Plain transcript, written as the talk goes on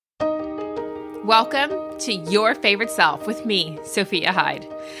Welcome to Your Favorite Self with me, Sophia Hyde.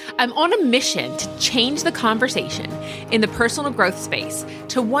 I'm on a mission to change the conversation in the personal growth space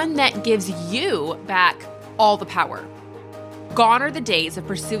to one that gives you back all the power. Gone are the days of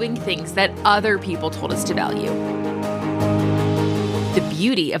pursuing things that other people told us to value. The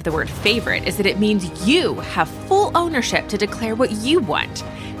beauty of the word favorite is that it means you have full ownership to declare what you want.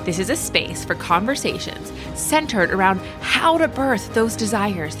 This is a space for conversations centered around how to birth those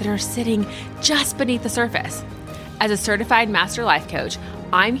desires that are sitting just beneath the surface. As a certified master life coach,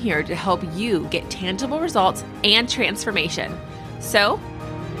 I'm here to help you get tangible results and transformation. So,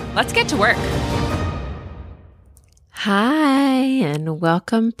 let's get to work. Hi, and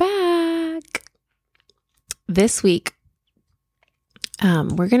welcome back. This week,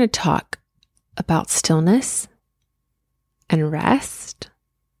 we're going to talk about stillness and rest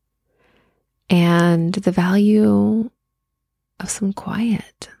and the value of some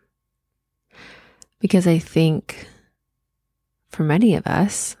quiet. Because I think for many of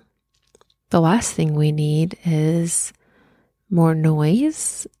us, the last thing we need is more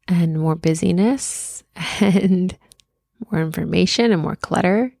noise and more busyness and more information and more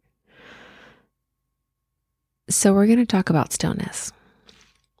clutter. So we're going to talk about stillness.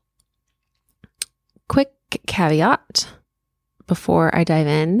 Quick caveat before I dive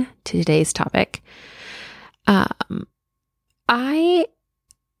in to today's topic. I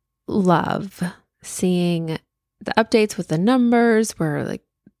love seeing the updates with the numbers where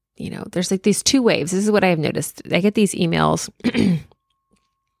there's these two waves. This is what I have noticed. I get these emails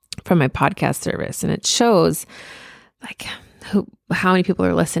from my podcast service and it shows how many people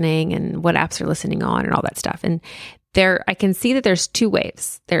are listening and what apps are listening on and all that stuff. And I can see that there's two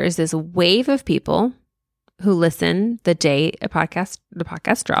waves. There is this wave of people who listen the day the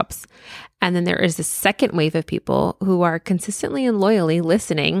podcast drops. And then there is the second wave of people who are consistently and loyally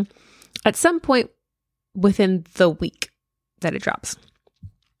listening at some point within the week that it drops.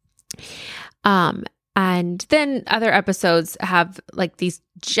 And then other episodes have these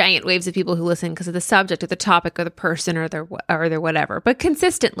giant waves of people who listen because of the subject or the topic or the person or their whatever. But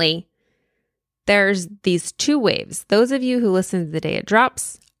consistently, there's these two waves. Those of you who listen the day it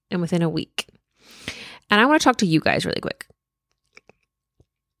drops and within a week. And I want to talk to you guys really quick.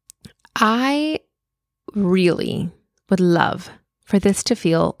 I really would love for this to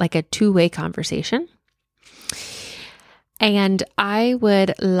feel like a two-way conversation. And I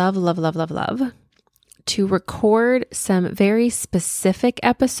would love to record some very specific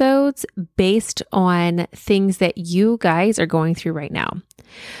episodes based on things that you guys are going through right now.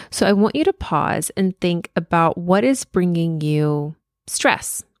 So I want you to pause and think about what is bringing you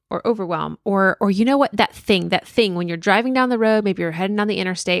stress or overwhelm, or you know what, that thing when you're driving down the road, maybe you're heading down the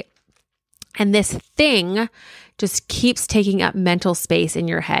interstate, and this thing just keeps taking up mental space in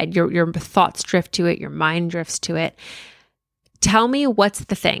your head. Your thoughts drift to it, your mind drifts to it. Tell me what's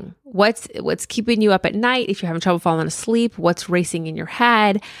the thing. What's keeping you up at night? If you're having trouble falling asleep, what's racing in your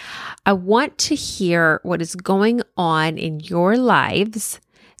head? I want to hear what is going on in your lives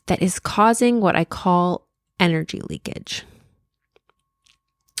that is causing what I call energy leakage.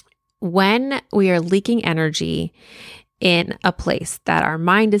 When we are leaking energy in a place that our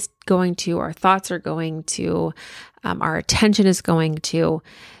mind is going to, our thoughts are going to, our attention is going to,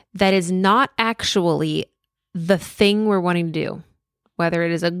 that is not actually the thing we're wanting to do, whether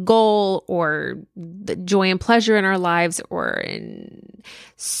it is a goal or the joy and pleasure in our lives or in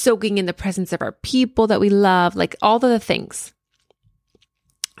soaking in the presence of our people that we love, all of the things.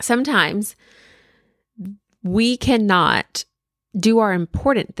 Sometimes we cannot do our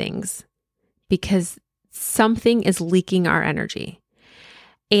important things because something is leaking our energy.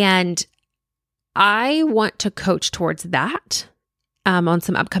 And I want to coach towards that on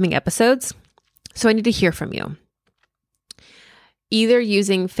some upcoming episodes. So I need to hear from you. Either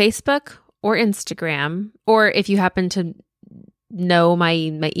using Facebook or Instagram, or if you happen to know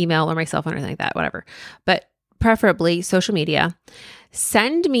my email or my cell phone or anything like that, whatever. But preferably social media.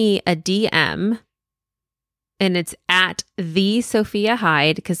 Send me a DM. And it's at the Sophia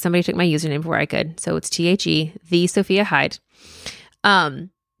Hyde, because somebody took my username before I could. So it's THE, the Sophia Hyde.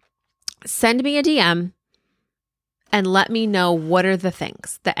 Send me a DM and let me know what are the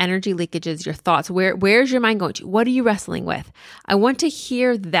things, the energy leakages, your thoughts. Where's your mind going to? What are you wrestling with? I want to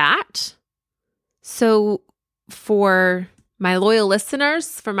hear that. So for my loyal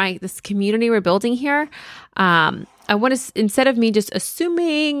listeners, for this community we're building here, I want to, instead of me just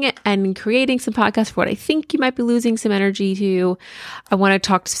assuming and creating some podcasts for what I think you might be losing some energy to, I want to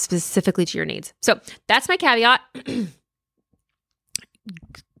talk specifically to your needs. So that's my caveat.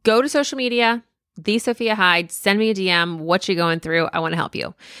 Go to social media, the Sophia Hyde, send me a DM, what you going through. I want to help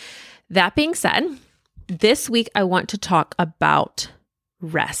you. That being said, this week I want to talk about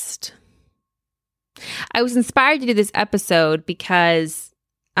rest. I was inspired to do this episode because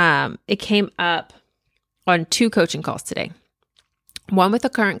it came up on 2 coaching calls today. One with a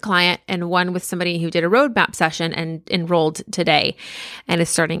current client and one with somebody who did a roadmap session and enrolled today and is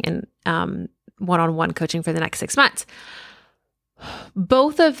starting in one-on-one coaching for the next 6 months.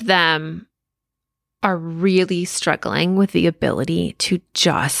 Both of them are really struggling with the ability to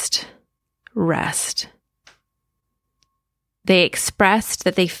just rest. They expressed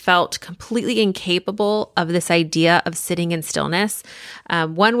that they felt completely incapable of this idea of sitting in stillness.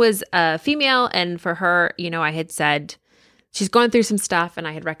 One was a female, and for her, I had said she's going through some stuff, and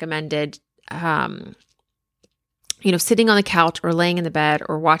I had recommended, sitting on the couch or laying in the bed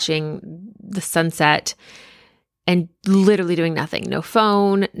or watching the sunset and literally doing nothing. No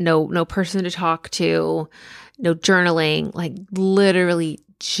phone, no person to talk to, no journaling, like literally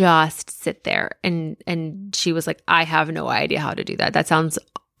just sit there. And she was like, I have no idea how to do that. That sounds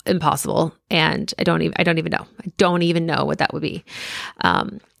impossible. And I don't even know. I don't even know what that would be.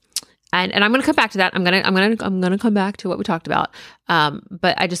 And I'm going to come back to that. I'm going to come back to what we talked about.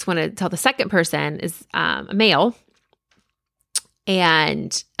 But I just want to tell the second person is a male.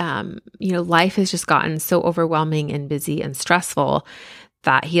 And, life has just gotten so overwhelming and busy and stressful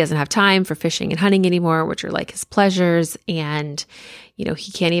that he doesn't have time for fishing and hunting anymore, which are like his pleasures. And,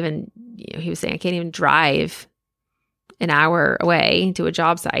 he can't even, he was saying, I can't even drive an hour away to a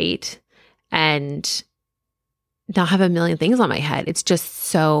job site and not have a million things on my head. It's just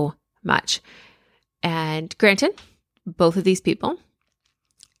so much. And granted, both of these people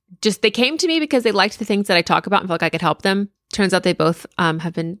they came to me because they liked the things that I talk about and felt like I could help them. Turns out they both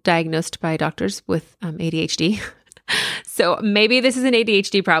have been diagnosed by doctors with ADHD. So maybe this is an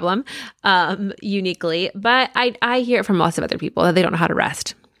ADHD problem uniquely, but I hear it from lots of other people that they don't know how to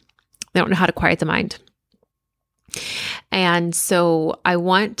rest. They don't know how to quiet the mind. And so I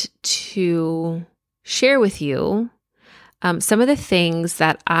want to share with you some of the things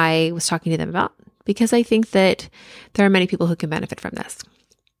that I was talking to them about, because I think that there are many people who can benefit from this.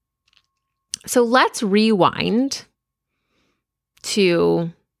 So let's rewind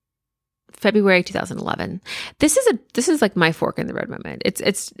to February 2011. This is like my fork in the road moment.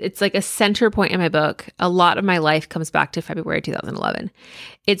 It's like a center point in my book. A lot of my life comes back to February 2011.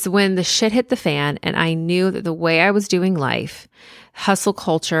 It's when the shit hit the fan and I knew that the way I was doing life, hustle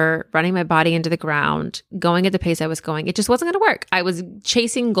culture, running my body into the ground, going at the pace I was going, it just wasn't going to work. I was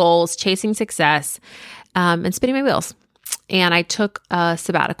chasing goals, chasing success, and spinning my wheels. And I took a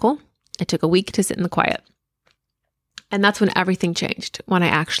sabbatical. I took a week to sit in the quiet. And that's when everything changed, when I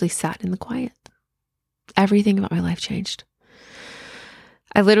actually sat in the quiet. Everything about my life changed.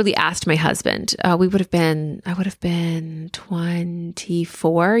 I literally asked my husband, I would have been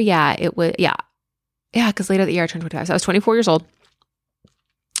 24. Yeah, because later that year I turned 25. So I was 24 years old.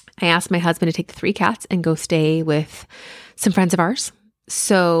 I asked my husband to take the 3 cats and go stay with some friends of ours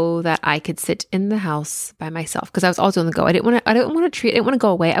so that I could sit in the house by myself, because I was always on the go. I didn't want to go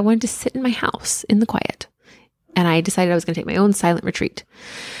away. I wanted to sit in my house in the quiet. And I decided I was going to take my own silent retreat.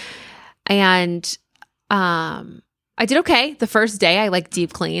 And I did okay. The first day I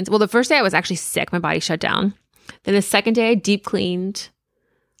deep cleaned. Well, the first day I was actually sick. My body shut down. Then the second day I deep cleaned,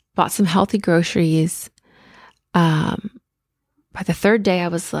 bought some healthy groceries. By the third day I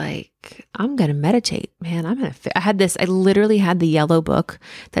was like, I'm going to meditate, man. I literally had the yellow book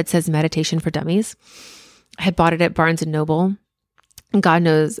that says Meditation for Dummies. I had bought it at Barnes & Noble. And God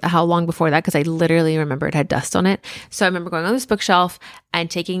knows how long before that, because I literally remember it had dust on it. So I remember going on this bookshelf and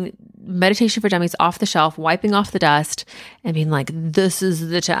taking Meditation for Dummies off the shelf, wiping off the dust and being like, this is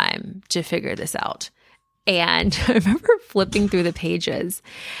the time to figure this out. And I remember flipping through the pages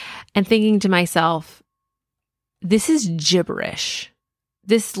and thinking to myself, this is gibberish.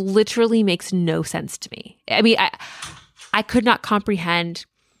 This literally makes no sense to me. I mean, I could not comprehend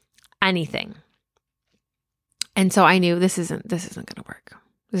anything. And so I knew this isn't going to work.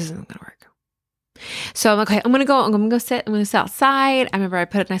 This isn't going to work. So I'm like, okay, I'm going to sit outside. I remember I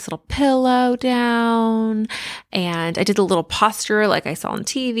put a nice little pillow down and I did a little posture like I saw on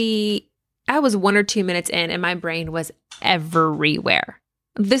TV. I was 1 or 2 minutes in and my brain was everywhere.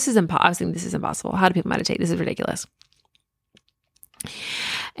 This is impossible. How do people meditate? This is ridiculous.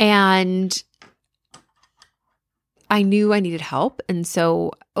 And I knew I needed help. And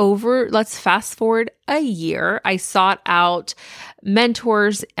so let's fast forward a year, I sought out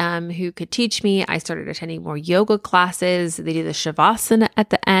mentors who could teach me. I started attending more yoga classes. They do the Shavasana at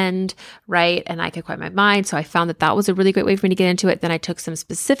the end, right? And I could quiet my mind. So I found that that was a really great way for me to get into it. Then I took some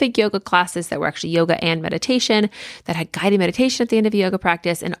specific yoga classes that were actually yoga and meditation that had guided meditation at the end of a yoga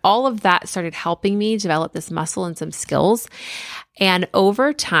practice. And all of that started helping me develop this muscle and some skills. And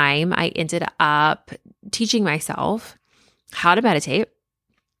over time, I ended up teaching myself how to meditate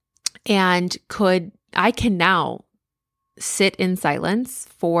and I can now sit in silence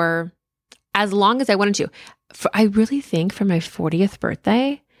for as long as I wanted to. I really think for my 40th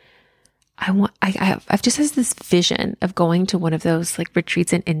birthday, I've just has this vision of going to one of those like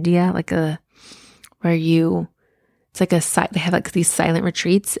retreats in India, they have like these silent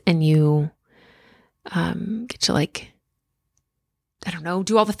retreats and you get to like, I don't know,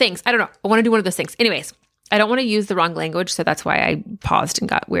 do all the things. I don't know. I want to do one of those things. Anyways, I don't want to use the wrong language. So that's why I paused and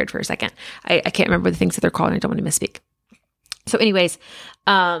got weird for a second. I can't remember the things that they're called and I don't want to misspeak. So anyways,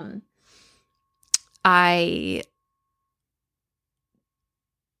 dang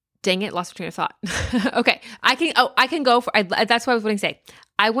it, lost my train of thought. Okay. I can go for, that's what I was wanting to say.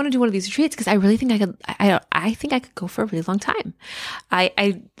 I want to do one of these retreats because I really think I think I could go for a really long time.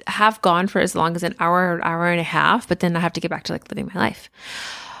 I have gone for as long as an hour or hour and a half, but then I have to get back to like living my life.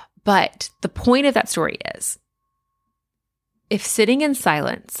 But the point of that story is, if sitting in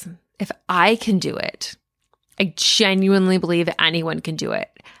silence, if I can do it, I genuinely believe anyone can do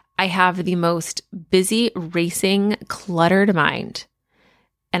it. I have the most busy, racing, cluttered mind,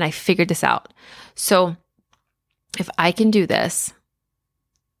 and I figured this out. So if I can do this,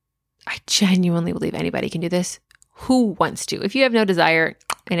 I genuinely believe anybody can do this who wants to. If you have no desire,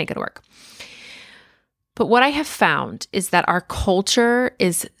 it ain't gonna work. But what I have found is that our culture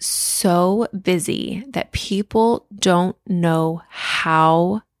is so busy that people don't know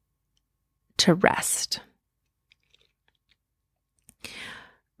how to rest.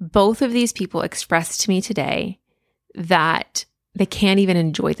 Both of these people expressed to me today that they can't even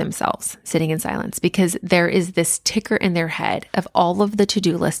enjoy themselves sitting in silence because there is this ticker in their head of all of the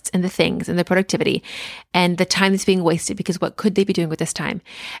to-do lists and the things and the productivity and the time that's being wasted because what could they be doing with this time?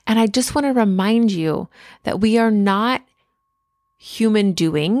 And I just want to remind you that we are not human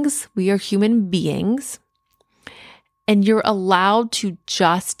doings. We are human beings, and you're allowed to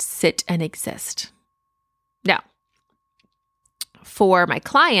just sit and exist. Now, for my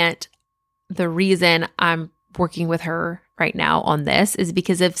client, the reason I'm working with her right now on this is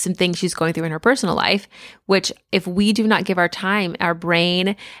because of some things she's going through in her personal life, which if we do not give our time, our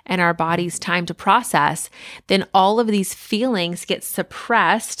brain and our bodies time to process, then all of these feelings get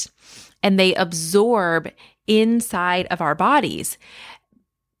suppressed and they absorb inside of our bodies.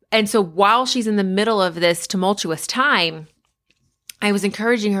 And so while she's in the middle of this tumultuous time, I was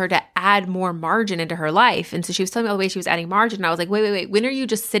encouraging her to add more margin into her life. And so she was telling me all the way she was adding margin. And I was like, wait, when are you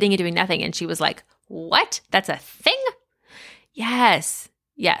just sitting and doing nothing? And she was like, what? That's a thing? Yes.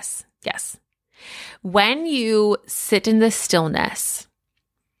 When you sit in the stillness,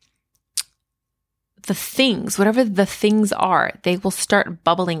 the things, whatever the things are, they will start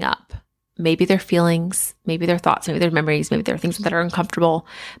bubbling up. Maybe they're feelings, maybe they're thoughts, maybe they're memories, maybe they're things that are uncomfortable.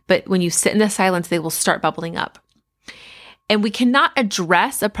 But when you sit in the silence, they will start bubbling up. And we cannot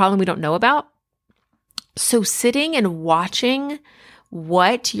address a problem we don't know about. So sitting and watching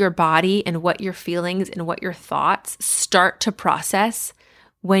what your body and what your feelings and what your thoughts start to process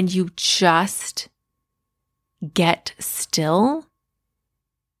when you just get still,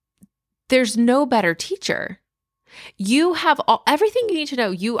 there's no better teacher. You have everything you need to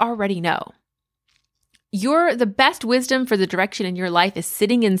know, you already know. The best wisdom for the direction in your life is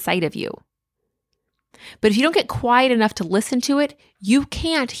sitting inside of you. But if you don't get quiet enough to listen to it, you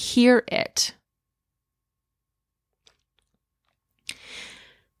can't hear it.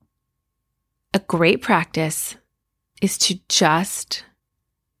 A great practice is to just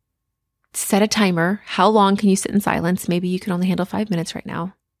set a timer. How long can you sit in silence? Maybe you can only handle 5 minutes right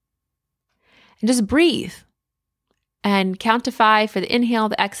now. And just breathe and count to 5 for the inhale,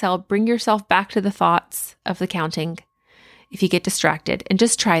 the exhale. Bring yourself back to the thoughts of the counting if you get distracted, and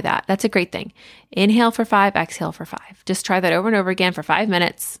just try that. That's a great thing. Inhale for 5, exhale for 5. Just try that over and over again for 5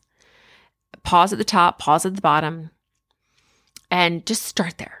 minutes. Pause at the top, pause at the bottom, and just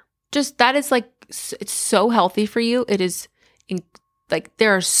start there. Just that is like, it's so healthy for you. It is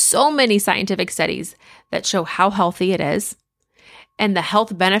there are so many scientific studies that show how healthy it is. And the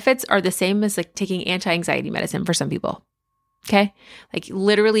health benefits are the same as like taking anti-anxiety medicine for some people. Okay. Like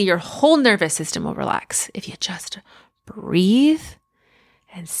literally your whole nervous system will relax if you just breathe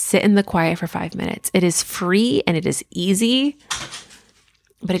and sit in the quiet for 5 minutes. It is free and it is easy,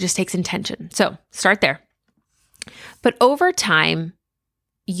 but it just takes intention. So start there. But over time,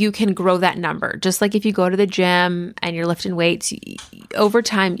 you can grow that number. Just like if you go to the gym and you're lifting weights, over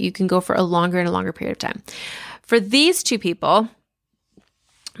time, you can go for a longer and a longer period of time. For these two people,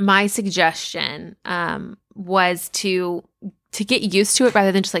 my suggestion was to get used to it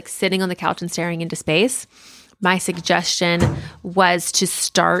rather than just like sitting on the couch and staring into space. My suggestion was to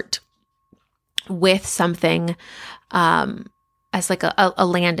start with something as like a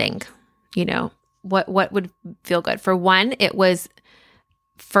landing, what would feel good. For one, it was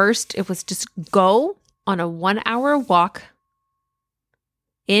just go on a 1 hour walk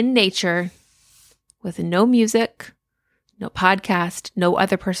in nature with no music, no podcast, no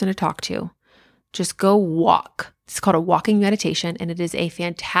other person to talk to. Just go walk. It's called a walking meditation, and it is a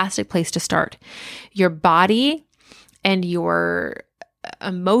fantastic place to start. Your body and your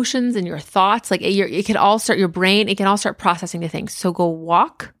emotions and your thoughts, it can all start, your brain, it can all start processing the things. So go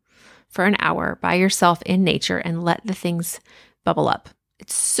walk for an hour by yourself in nature and let the things bubble up.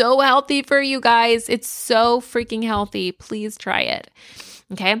 It's so healthy for you guys. It's so freaking healthy. Please try it.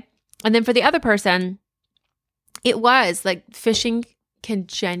 Okay. And then for the other person, it was like fishing can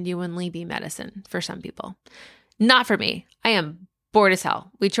genuinely be medicine for some people. Not for me. I am bored as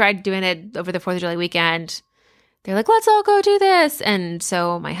hell. We tried doing it over the 4th of July weekend. They're like, let's all go do this. And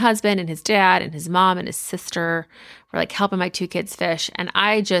so my husband and his dad and his mom and his sister were like helping my 2 kids fish. And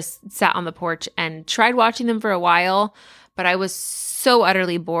I just sat on the porch and tried watching them for a while, but I was so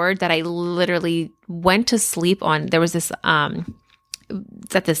utterly bored that I literally went to sleep there was this,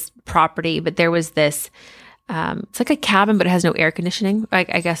 it's at this property, but there was this, it's like a cabin, but it has no air conditioning.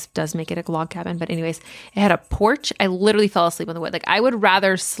 I guess does make it a log cabin. But anyways, it had a porch. I literally fell asleep on the wood. Like I would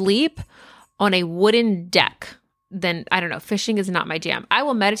rather sleep on a wooden deck than, I don't know, fishing is not my jam. I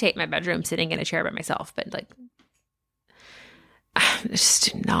will meditate in my bedroom sitting in a chair by myself, but like, it's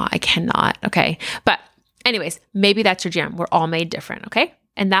just not, I cannot. Okay. But anyways, maybe that's your jam. We're all made different. Okay.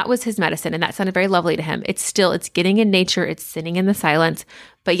 And that was his medicine. And that sounded very lovely to him. It's getting in nature. It's sitting in the silence,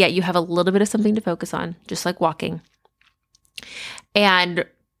 but yet you have a little bit of something to focus on, just like walking. And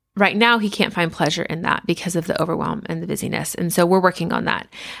right now he can't find pleasure in that because of the overwhelm and the busyness. And so we're working on that.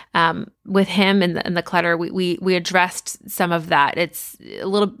 With him and the clutter, we addressed some of that. It's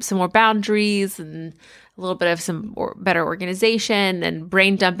some more boundaries and a little bit of some better organization and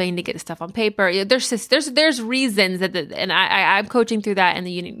brain dumping to get stuff on paper. There's reasons and I'm coaching through that in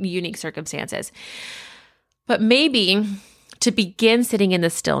the unique circumstances. But maybe to begin sitting in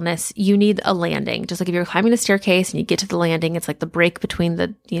the stillness, you need a landing. Just like if you're climbing a staircase and you get to the landing, it's like the break between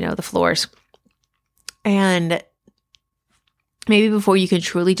the floors. And maybe before you can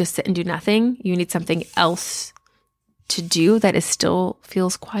truly just sit and do nothing, you need something else to do that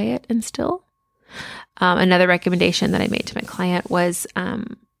feels quiet and still. Another recommendation that I made to my client was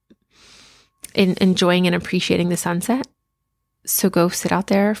enjoying and appreciating the sunset. So go sit out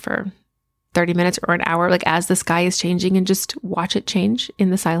there for 30 minutes or an hour, like as the sky is changing, and just watch it change in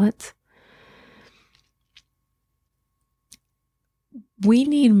the silence. We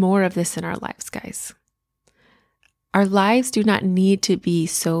need more of this in our lives, guys. Our lives do not need to be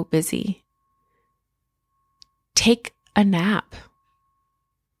so busy. Take a nap.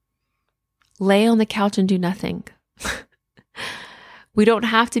 Lay on the couch and do nothing. We don't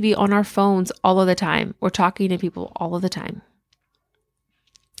have to be on our phones all of the time or talking to people all of the time.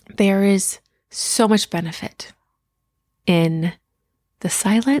 There is so much benefit in the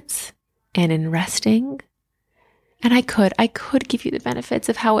silence and in resting. And I could give you the benefits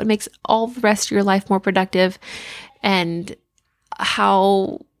of how it makes all the rest of your life more productive and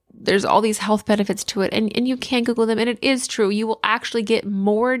how there's all these health benefits to it. And you can Google them. And it is true. You will actually get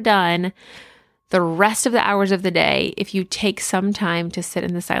more done the rest of the hours of the day if you take some time to sit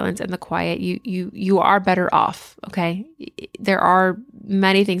in the silence and the quiet. You are better off. Okay. There are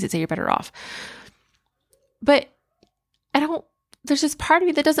many things that say you're better off, but there's this part of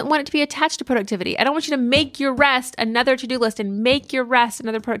me that doesn't want it to be attached to productivity. I don't want you to make your rest another to-do list and make your rest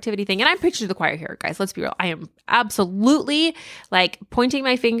another productivity thing. And I'm preaching to the choir here, guys. Let's be real. I am absolutely like pointing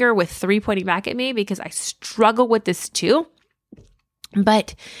my finger with 3 pointing back at me because I struggle with this too.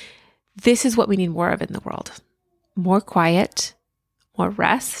 But this is what we need more of in the world. More quiet, more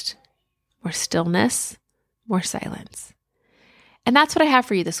rest, more stillness, more silence. And that's what I have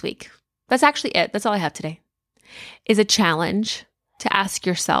for you this week. That's actually it. That's all I have today. Is a challenge to ask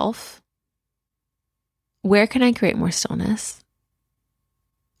yourself, where can I create more stillness?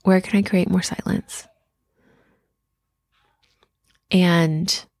 Where can I create more silence?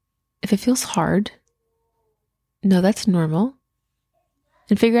 And if it feels hard, no, that's normal.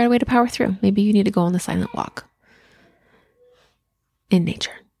 and figure out a way to power through. Maybe you need to go on the silent walk in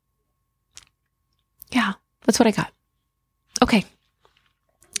nature. Yeah, that's what I got. Okay.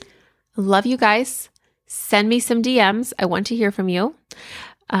 Love you guys. Send me some DMs. I want to hear from you.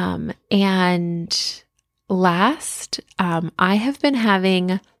 And last, I have been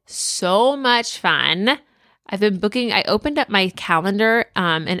having so much fun. I've been booking, I opened up my calendar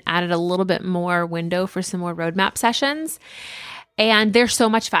and added a little bit more window for some more roadmap sessions. And they're so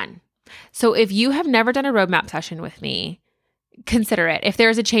much fun. So if you have never done a roadmap session with me, consider it. If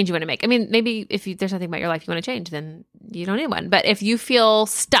there's a change you want to make. I mean, maybe if there's something about your life you want to change, then you don't need one. But if you feel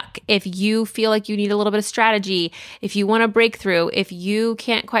stuck, if you feel like you need a little bit of strategy, if you want a breakthrough, if you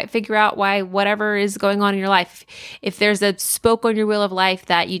can't quite figure out why whatever is going on in your life, if there's a spoke on your wheel of life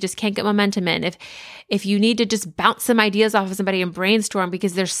that you just can't get momentum in, if you need to just bounce some ideas off of somebody and brainstorm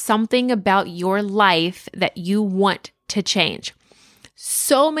because there's something about your life that you want to change.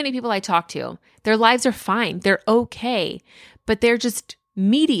 So many people I talk to, their lives are fine. They're okay, but they're just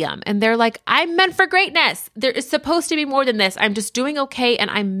medium. And they're like, I'm meant for greatness. There is supposed to be more than this. I'm just doing okay.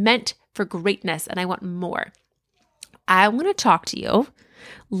 And I'm meant for greatness. And I want more. I want to talk to you.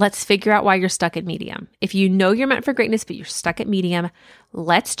 Let's figure out why you're stuck at medium. If you know you're meant for greatness, but you're stuck at medium,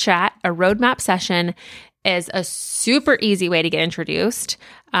 let's chat. A roadmap session is a super easy way to get introduced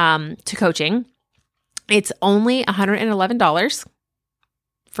to coaching. It's only $111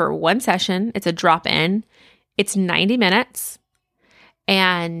 for one session. It's a drop-in. It's 90 minutes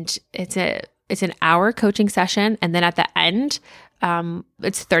and it's an hour coaching session. And then at the end,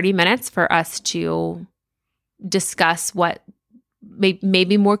 it's 30 minutes for us to discuss what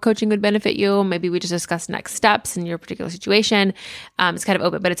maybe more coaching would benefit you. Maybe we just discuss next steps in your particular situation. It's kind of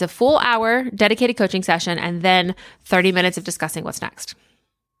open, but it's a full hour dedicated coaching session and then 30 minutes of discussing what's next.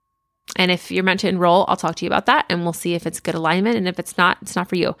 And if you're meant to enroll, I'll talk to you about that and we'll see if it's good alignment. And if it's not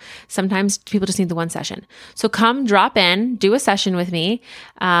for you. Sometimes people just need the one session. So come drop in, do a session with me.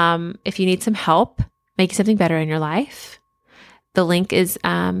 If you need some help making something better in your life, the link is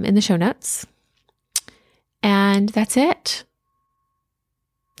in the show notes. And that's it.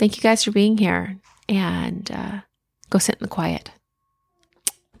 Thank you guys for being here and go sit in the quiet.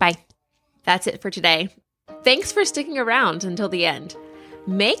 Bye. That's it for today. Thanks for sticking around until the end.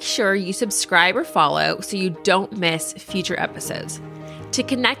 Make sure you subscribe or follow so you don't miss future episodes. To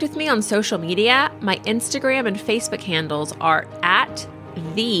connect with me on social media, my Instagram and Facebook handles are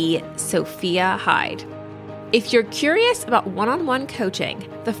 @theSophiaHyde. If you're curious about one-on-one coaching,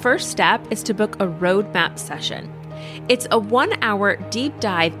 the first step is to book a roadmap session. It's a 1-hour deep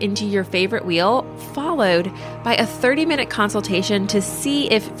dive into your favorite wheel, followed by a 30-minute consultation to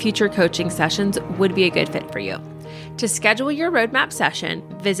see if future coaching sessions would be a good fit for you. To schedule your roadmap session,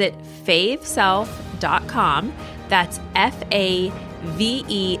 visit faveself.com. That's FAVE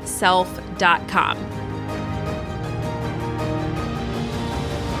self.com.